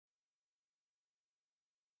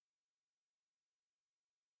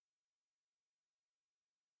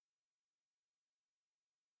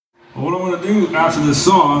what I'm going to do after this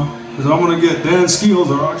song is I'm going to get Dan Skeels,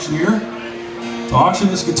 our auctioneer, to auction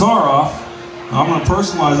this guitar off. I'm going to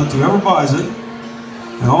personalize it to whoever buys it,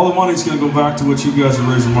 and all the money's going to go back to what you guys are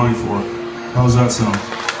raising money for. How's that sound?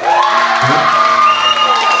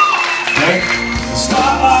 Okay? It's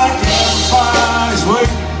not like everybody's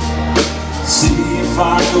waiting to see if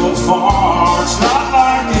I go far. It's not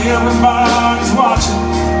like everybody's watching,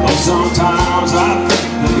 though sometimes I think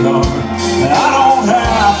they are. And I don't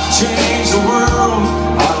have to change the world,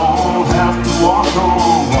 I don't have to walk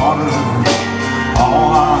on water. All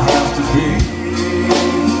I have to be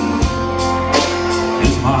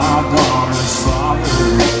is my daughter's father.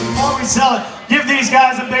 Before we sell it, give these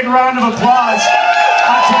guys a big round of applause.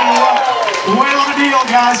 I tell you what, whale on the deal,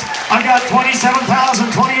 guys. I got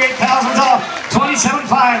 27,000, 28,000 off, 27.5,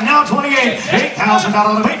 now 28, 8,000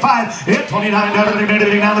 out of the 8.5, hit 29,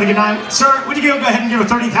 now we get 9. Sir, would you go ahead and give a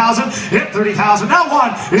 30,000? Hit 30,000, now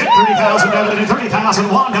 1, hit 30,000, down to the 30,000,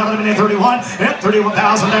 1, down to the minute 31, hit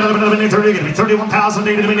 31,000, down to the minute 30, gonna be 31,000,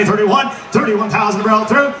 down to the minute 31, 31,000 roll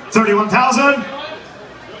through, 31,000,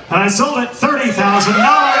 and I sold it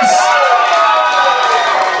 $30,000.